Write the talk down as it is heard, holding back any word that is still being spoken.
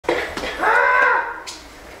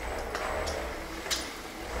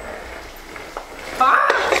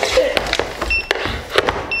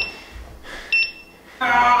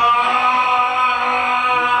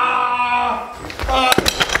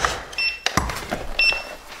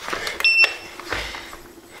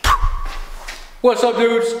What's up,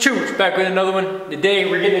 dudes? Chooch back with another one. Today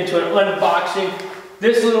we're getting into an unboxing.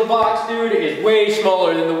 This little box, dude, is way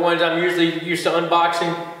smaller than the ones I'm usually used to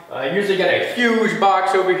unboxing. I usually got a huge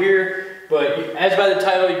box over here, but as by the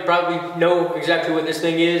title, you probably know exactly what this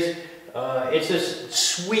thing is. It's this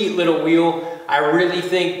sweet little wheel. I really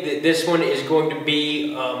think that this one is going to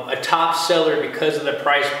be a top seller because of the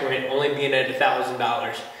price point, only being at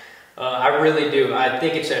 $1,000. I really do. I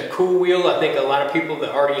think it's a cool wheel. I think a lot of people that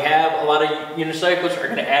already have a lot of unicycles are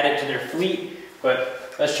going to add it to their fleet.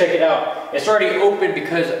 But let's check it out. It's already open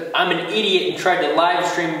because I'm an idiot and tried to live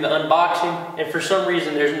stream the unboxing, and for some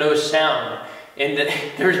reason there's no sound. And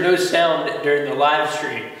there's no sound during the live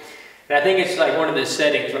stream. And I think it's like one of the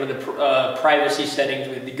settings, one of the privacy settings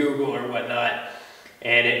with the Google or whatnot.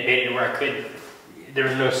 And it made it where there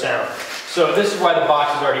was no sound. So this is why the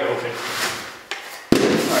box is already open.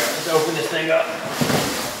 Alright, let's open this thing up.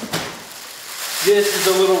 This is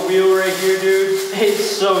a little wheel right here, dude. It's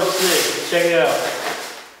so sick. Check it out.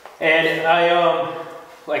 And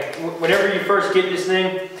like whenever you first get this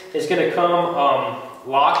thing, it's gonna come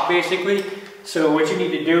locked basically. So what you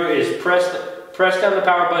need to do is press down the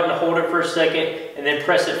power button, hold it for a second, and then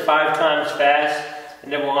press it 5 times fast,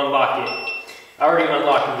 and then we'll unlock it. I already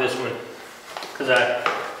unlocked this one because I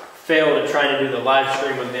failed at trying to do the live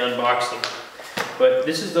stream of the unboxing. But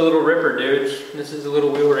this is the little ripper, dudes. This is the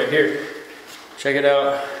little wheel right here. Check it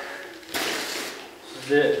out. This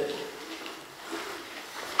is it.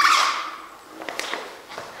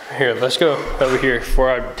 Here, let's go over here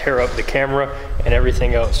before I tear up the camera and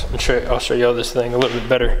everything else. I'll show you all this thing a little bit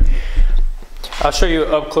better. I'll show you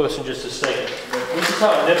up close in just a second. This is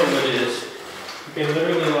how nimble it is. You can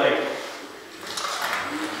literally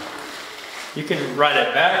you can ride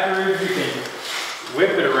it backwards, you can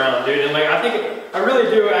whip it around, dude. And I really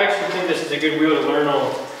do actually think this is a good wheel to learn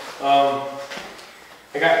on.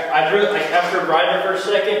 After riding it for a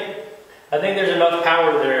second, I think there's enough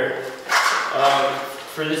power there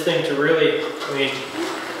for this thing to really, I mean,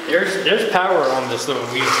 there's power on this little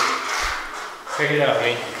wheel. Check it out,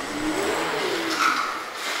 man.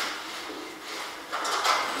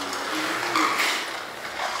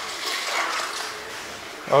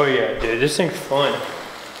 Oh yeah, dude, this thing's fun.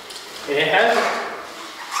 And it has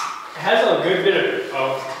a good bit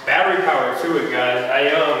of battery power to it, guys.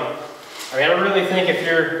 I don't really think if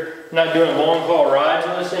you're not doing long haul rides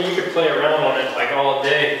on this thing, you could play around on it like all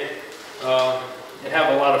day and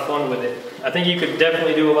have a lot of fun with it. I think you could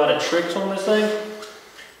definitely do a lot of tricks on this thing.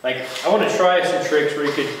 Like, I want to try some tricks where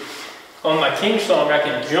you could, on my King song, I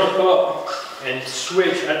can jump up and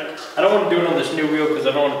switch. I don't want to do it on this new wheel because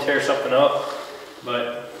I don't want to tear something up,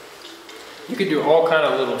 but you could do all kind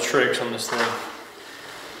of little tricks on this thing.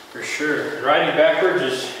 For sure. Riding backwards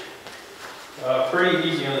is pretty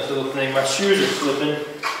easy on this little thing. My shoes are slipping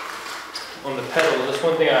on the pedals. That's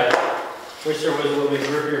one thing I wish there was a little bit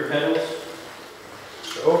grippier pedals.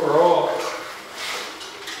 But overall,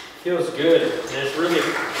 feels good. And it's really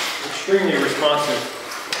extremely responsive.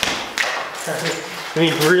 I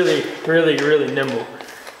mean, really nimble.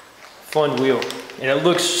 Fun wheel. And it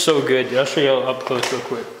looks so good. I'll show you up close real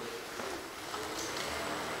quick.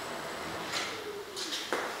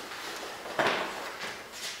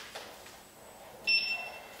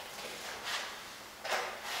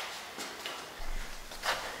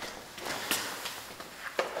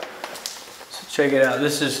 Check it out.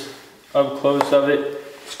 This is up close of it.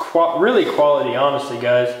 It's really quality, honestly,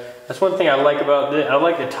 guys. That's one thing I like about this. I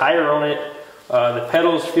like the tire on it. The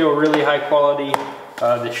pedals feel really high quality.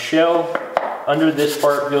 The shell under this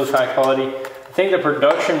part feels high quality. I think the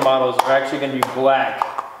production models are actually going to be black.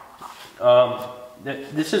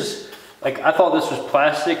 This is like, I thought this was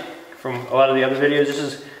plastic from a lot of the other videos. This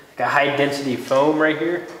is like a high density foam right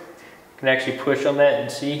here. You can actually push on that and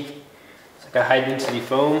see. It's like a high density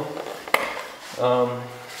foam.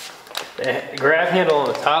 The grab handle on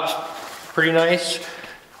the top's pretty nice.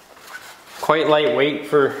 Quite lightweight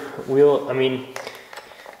for wheel. I mean,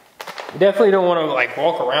 you definitely don't want to like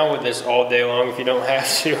walk around with this all day long if you don't have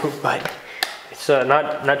to, but it's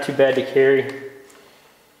not too bad to carry.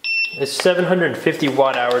 It's 750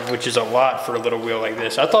 watt hours, which is a lot for a little wheel like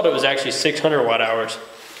this. I thought it was actually 600 watt hours.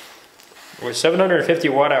 Well, 750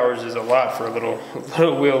 watt hours is a lot for a little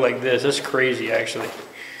wheel like this. That's crazy, actually.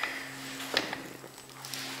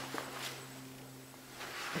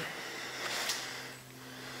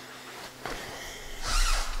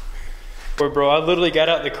 Bro, I literally got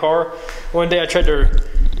out the car one day. I tried to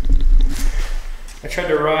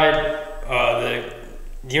ride the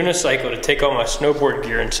unicycle to take all my snowboard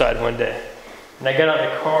gear inside one day, and I got out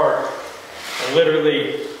the car and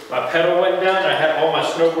literally my pedal went down and I had all my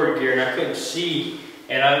snowboard gear and I couldn't see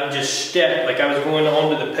and I just stepped, like I was going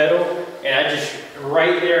onto the pedal, and I just,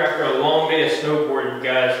 right there after a long day of snowboarding,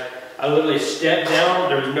 guys, I literally stepped down,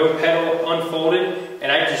 there was no pedal unfolded,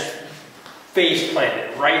 and I just face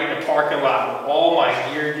planted right in the parking lot with all my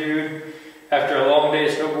gear, dude. After a long day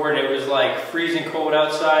of snowboarding, it was like freezing cold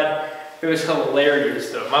outside. It was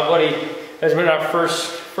hilarious though. My buddy, that's when I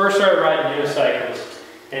first started riding unicycles,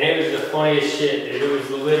 and it was the funniest shit, dude. It was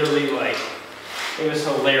literally like, it was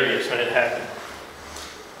hilarious when it happened.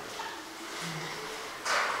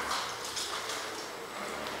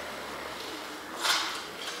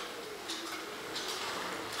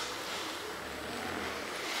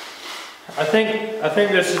 I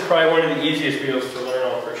think this is probably one of the easiest wheels to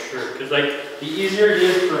learn on for sure. Because like the easier it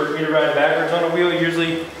is for me to ride backwards on a wheel,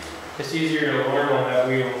 usually it's easier to learn on that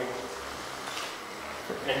wheel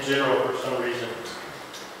in general for some reason.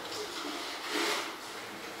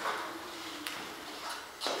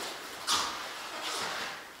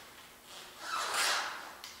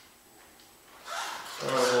 A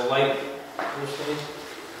little light this thing.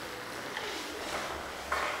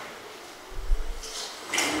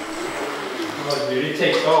 Oh, dude, it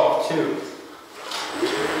takes off too.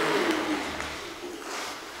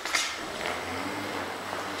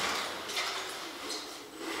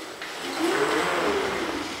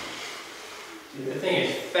 Dude, that thing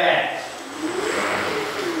is fast.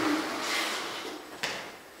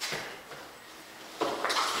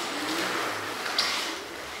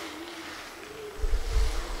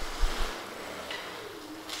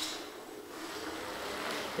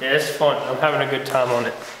 Yeah, it's fun. I'm having a good time on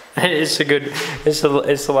it. It's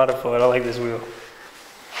a lot of fun. I like this wheel.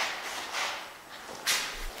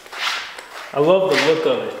 I love the look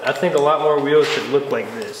of it. I think a lot more wheels should look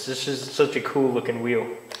like this. This is such a cool looking wheel.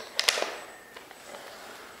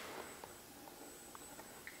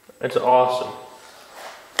 It's awesome.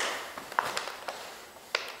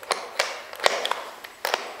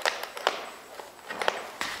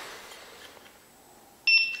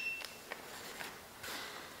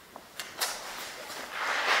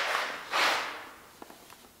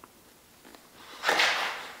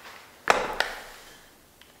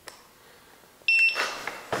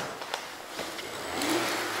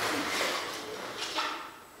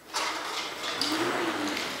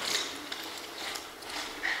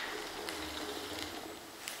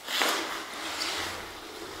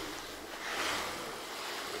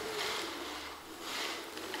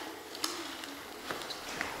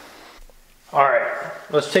 All right,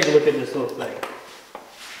 let's take a look at this little thing.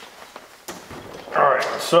 All right,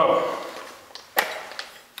 so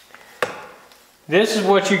this is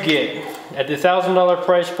what you get at the $1,000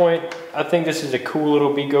 price point. I think this is a cool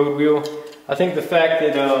little Be-Goat wheel. I think the fact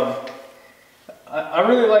that I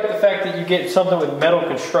really like the fact that you get something with metal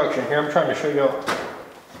construction. Here, I'm trying to show you how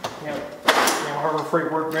Harbor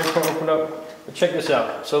Freight workbench can open up. But check this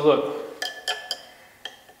out. So look,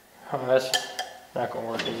 oh, that's not gonna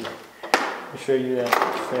work, is it? Let me show you that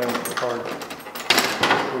card.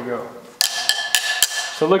 Here we go.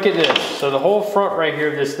 So look at this. So the whole front right here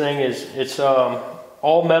of this thing it's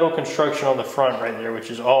all metal construction on the front right there,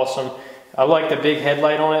 which is awesome. I like the big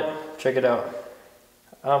headlight on it. Check it out.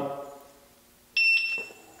 I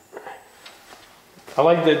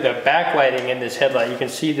like the backlighting in this headlight. You can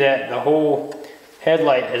see that the whole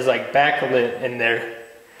headlight is like backlit in there.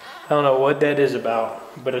 I don't know what that is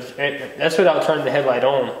about, but that's without turning the headlight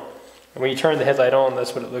on. And when you turn the headlight on,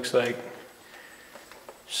 that's what it looks like.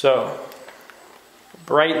 So,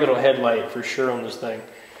 bright little headlight for sure on this thing.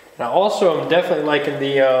 And I also am definitely liking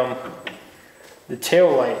the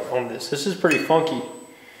tail light on this. This is pretty funky.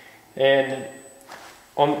 And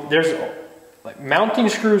there's like mounting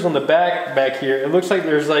screws on the back here. It looks like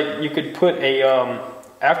there's like, you could put a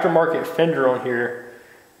aftermarket fender on here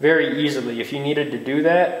very easily if you needed to do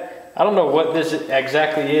that. I don't know what this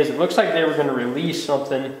exactly is. It looks like they were going to release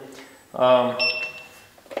something for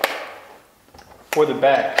the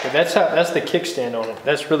back, but that's the kickstand on it.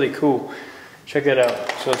 That's really cool. Check that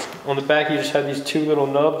out. So it's, on the back you just have these two little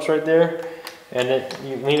nubs right there, and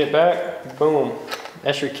you lean it back, boom,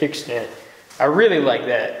 that's your kickstand. I really like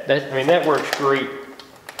that. I mean, that works great,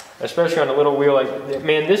 especially on a little wheel like that.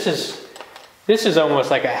 Man, this is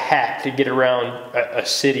almost like a hack to get around a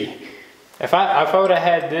city. If I would have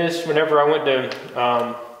had this whenever I went to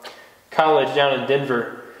college down in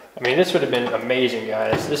Denver, I mean, this would have been amazing,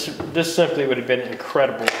 guys. This simply would have been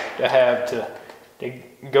incredible to have to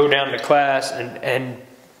go down to class, and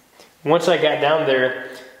once I got down there,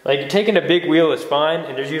 like taking a big wheel is fine,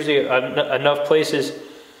 and there's usually enough places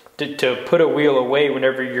to put a wheel away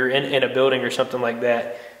whenever you're in a building or something like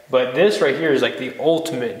that. But this right here is like the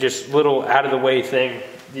ultimate, just little out of the way thing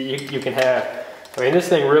that you can have. I mean, this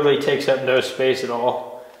thing really takes up no space at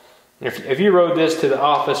all. If you rode this to the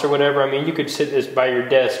office or whatever, I mean, you could sit this by your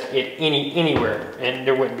desk at anywhere and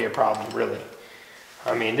there wouldn't be a problem, really.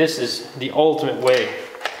 I mean, this is the ultimate way.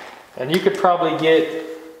 And you could probably get,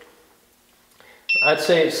 I'd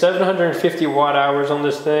say 750 watt hours on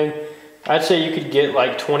this thing. I'd say you could get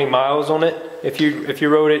like 20 miles on it if you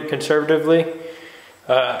rode it conservatively.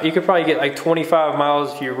 You could probably get like 25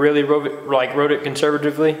 miles if you really rode it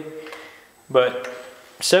conservatively. But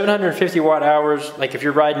 750 watt hours, like if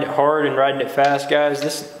you're riding it hard and riding it fast, guys,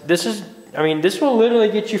 this is, I mean, this will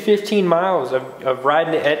literally get you 15 miles of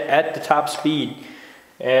riding it at the top speed.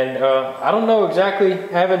 And I don't know exactly,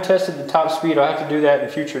 I haven't tested the top speed. I'll have to do that in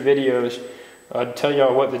future videos to tell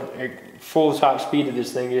y'all what the full top speed of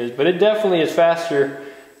this thing is. But it definitely is faster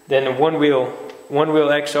than the one wheel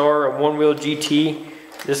XR or one wheel GT.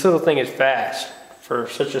 This little thing is fast for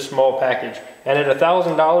such a small package. And at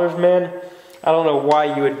 $1,000, man, I don't know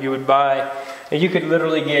why you would buy, and you could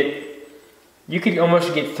literally get,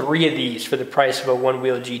 almost get 3 of these for the price of a one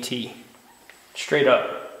wheel GT. Straight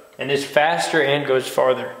up. And it's faster and goes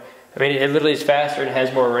farther. I mean, it literally is faster and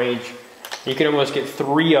has more range. You can almost get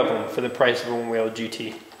 3 of them for the price of a one wheel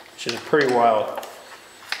GT, which is pretty wild.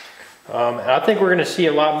 And I think we're gonna see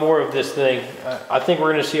a lot more of this thing. I think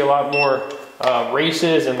we're gonna see a lot more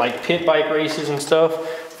races and like pit bike races and stuff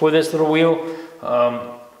for this little wheel.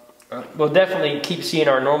 We'll definitely keep seeing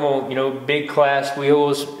our normal, you know, big class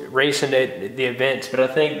wheels racing at the events, but I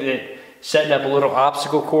think that setting up a little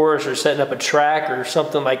obstacle course or setting up a track or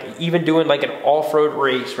something, like even doing like an off-road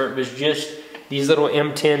race where it was just these little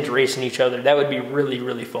M10s racing each other, that would be really,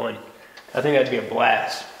 really fun. I think that'd be a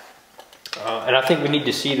blast. And I think we need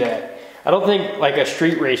to see that. I don't think like a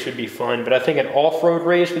street race would be fun, but I think an off-road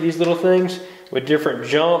race with these little things with different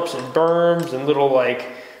jumps and berms and little like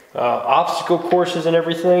obstacle courses and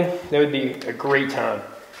everything, that would be a great time.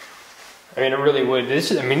 I mean, it really would.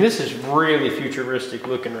 This is really futuristic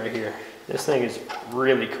looking right here. This thing is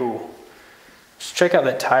really cool. Just check out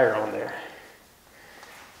that tire on there.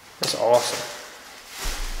 That's awesome.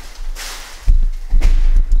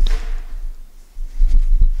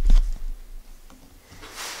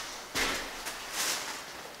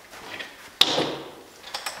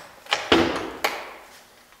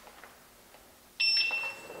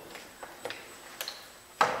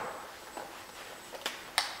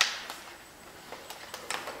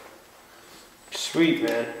 Sweet,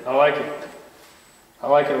 man. I like it. I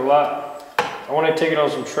like it a lot. I want to take it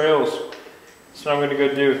on some trails. That's what I'm going to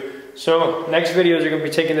go do. So next videos are going to be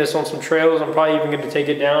taking this on some trails. I'm probably even going to take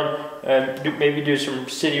it down and maybe do some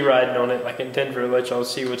city riding on it. Like in Denver, let y'all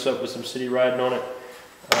see what's up with some city riding on it.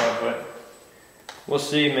 But we'll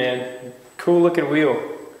see, man. Cool looking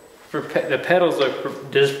wheel. The pedals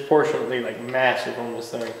look disproportionately like massive on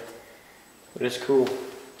this thing, but it's cool.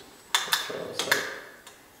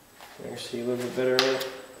 You see a little bit better in it.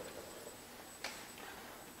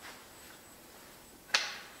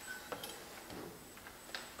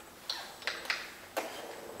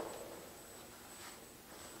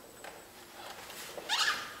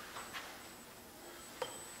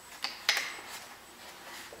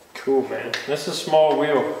 Cool, man. This is a small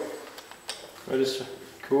wheel, but it's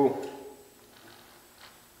cool.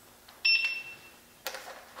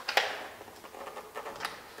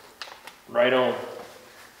 Right on.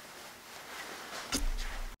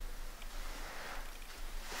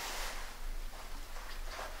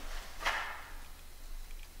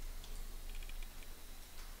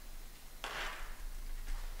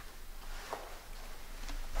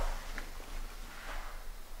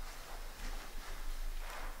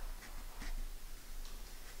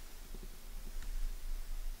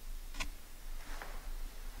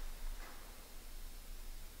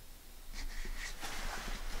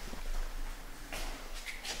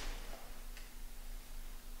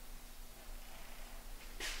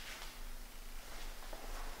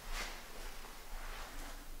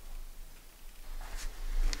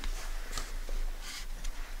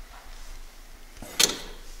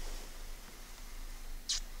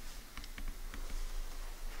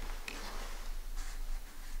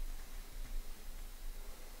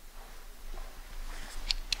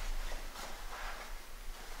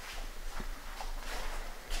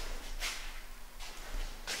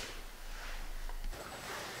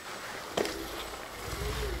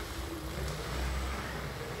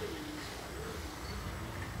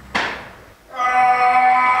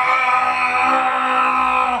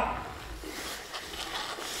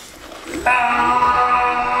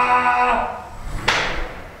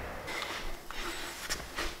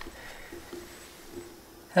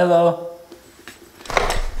 Hello.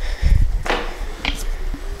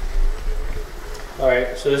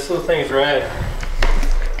 Alright, so this little thing is rad.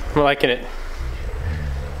 I'm liking it.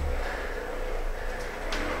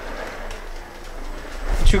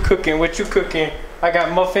 What you cooking? What you cooking? I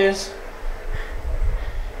got muffins.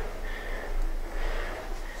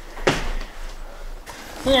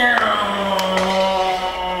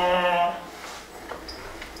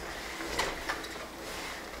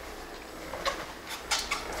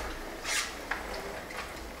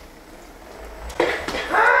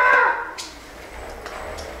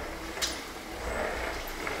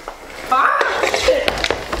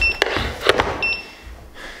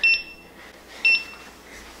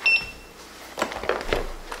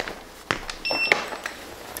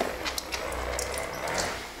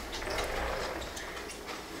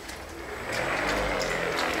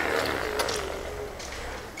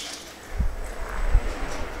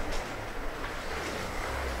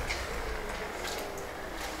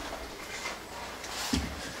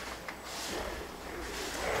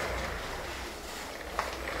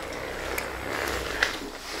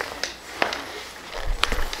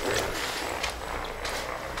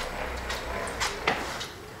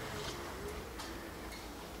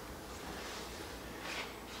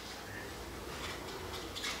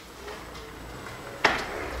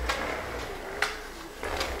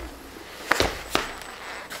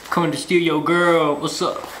 Coming to steal your girl. What's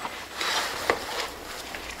up?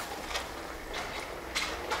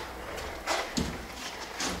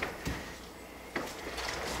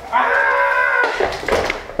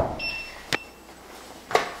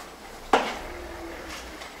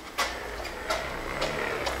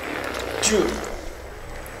 Dude.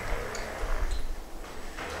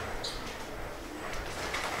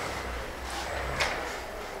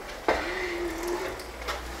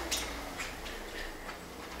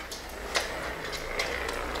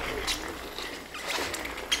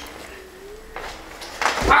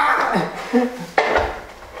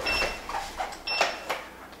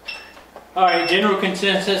 Alright, general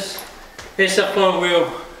consensus, it's a fun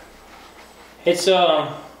wheel. It's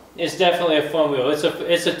definitely a fun wheel. It's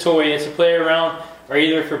a toy, it's a play around, or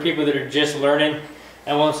either for people that are just learning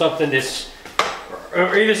and want something that's,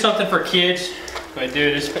 or either something for kids, but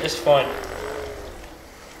dude, it's fun.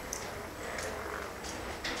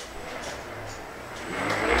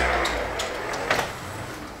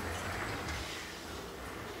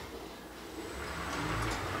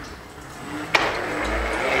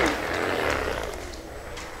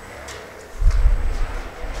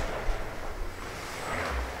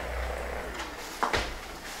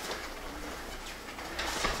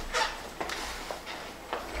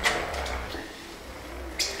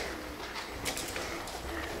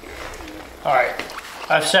 Alright,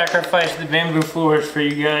 I've sacrificed the bamboo floors for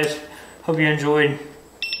you guys. Hope you enjoyed.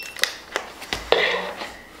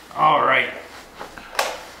 Alright.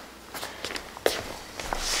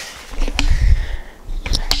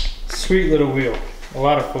 Sweet little wheel. A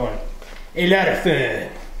lot of fun. A lot of fun.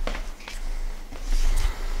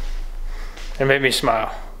 It made me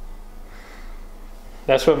smile.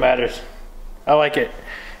 That's what matters. I like it.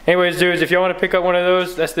 Anyways, dudes, if y'all want to pick up one of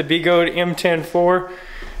those, that's the Be-Goat M10-4.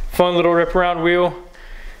 Fun little rip around wheel.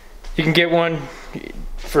 You can get one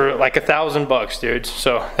for like $1,000, dudes.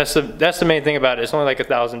 So that's the main thing about it. It's only like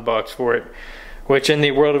 $1,000 for it, which in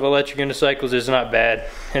the world of electric unicycles is not bad.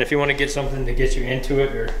 And if you want to get something to get you into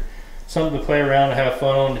it, or something to play around and have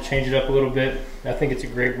fun on, to change it up a little bit, I think it's a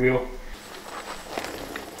great wheel.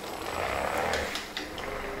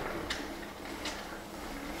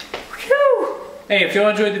 Hey, if y'all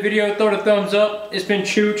enjoyed the video, throw it a thumbs up. It's been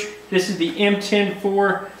Chooch. This is the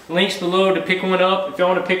M10-4. Links below to pick one up. If y'all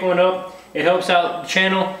want to pick one up, it helps out the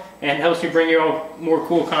channel and helps me bring you all more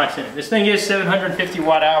cool content. This thing is 750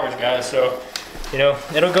 watt hours, guys, so you know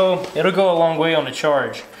it'll go a long way on the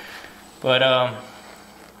charge. But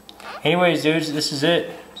anyways, dudes, this is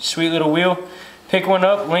it. Sweet little wheel. Pick one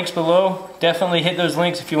up. Links below. Definitely hit those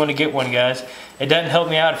links if you want to get one, guys. It doesn't help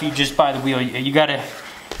me out if you just buy the wheel. You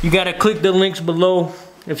gotta click the links below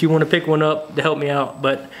if you want to pick one up to help me out.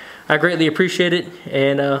 But I greatly appreciate it,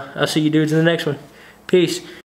 and I'll see you dudes in the next one. Peace.